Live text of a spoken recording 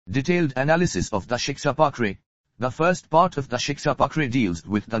Detailed analysis of the Shikshapatri. The first part of the Shikshapatri deals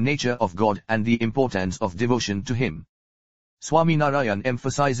with the nature of God and the importance of devotion to Him. Swaminarayan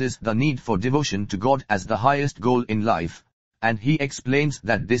emphasizes the need for devotion to God as the highest goal in life, and he explains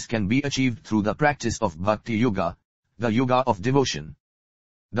that this can be achieved through the practice of Bhakti Yoga, the Yoga of devotion.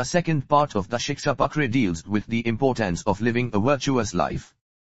 The second part of the Shikshapatri deals with the importance of living a virtuous life.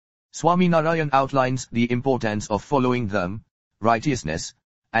 Swaminarayan outlines the importance of following dharma, righteousness,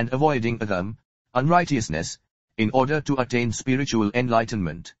 and avoiding adharma, unrighteousness, in order to attain spiritual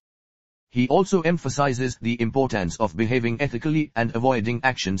enlightenment. He also emphasizes the importance of behaving ethically and avoiding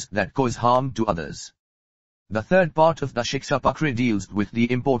actions that cause harm to others. The third part of the Shikshapatri deals with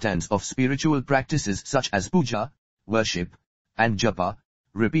the importance of spiritual practices such as puja, worship, and japa,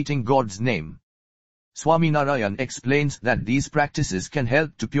 repeating God's name. Swaminarayan explains that these practices can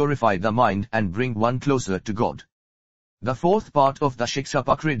help to purify the mind and bring one closer to God. The fourth part of the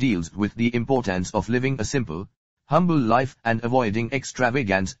Shikshapatri deals with the importance of living a simple, humble life and avoiding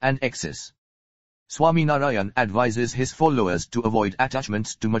extravagance and excess. Swaminarayan advises his followers to avoid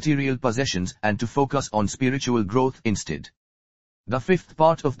attachments to material possessions and to focus on spiritual growth instead. The fifth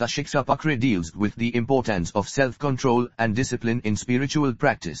part of the Shikshapatri deals with the importance of self-control and discipline in spiritual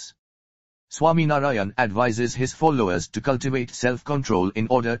practice. Swaminarayan advises his followers to cultivate self-control in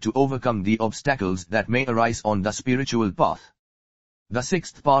order to overcome the obstacles that may arise on the spiritual path. The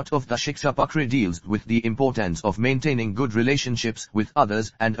sixth part of the Shikshapatri deals with the importance of maintaining good relationships with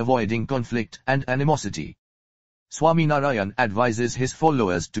others and avoiding conflict and animosity. Swaminarayan advises his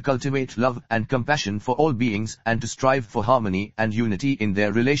followers to cultivate love and compassion for all beings and to strive for harmony and unity in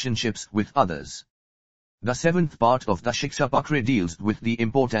their relationships with others. The seventh part of the Shikshapatri deals with the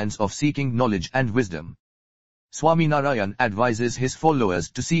importance of seeking knowledge and wisdom. Swaminarayan advises his followers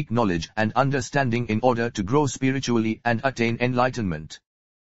to seek knowledge and understanding in order to grow spiritually and attain enlightenment.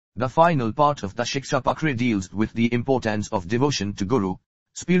 The final part of the Shikshapatri deals with the importance of devotion to Guru,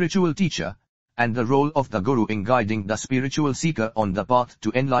 spiritual teacher, and the role of the Guru in guiding the spiritual seeker on the path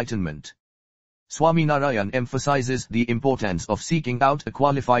to enlightenment. Swaminarayan emphasizes the importance of seeking out a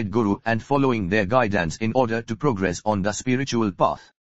qualified Guru and following their guidance in order to progress on the spiritual path.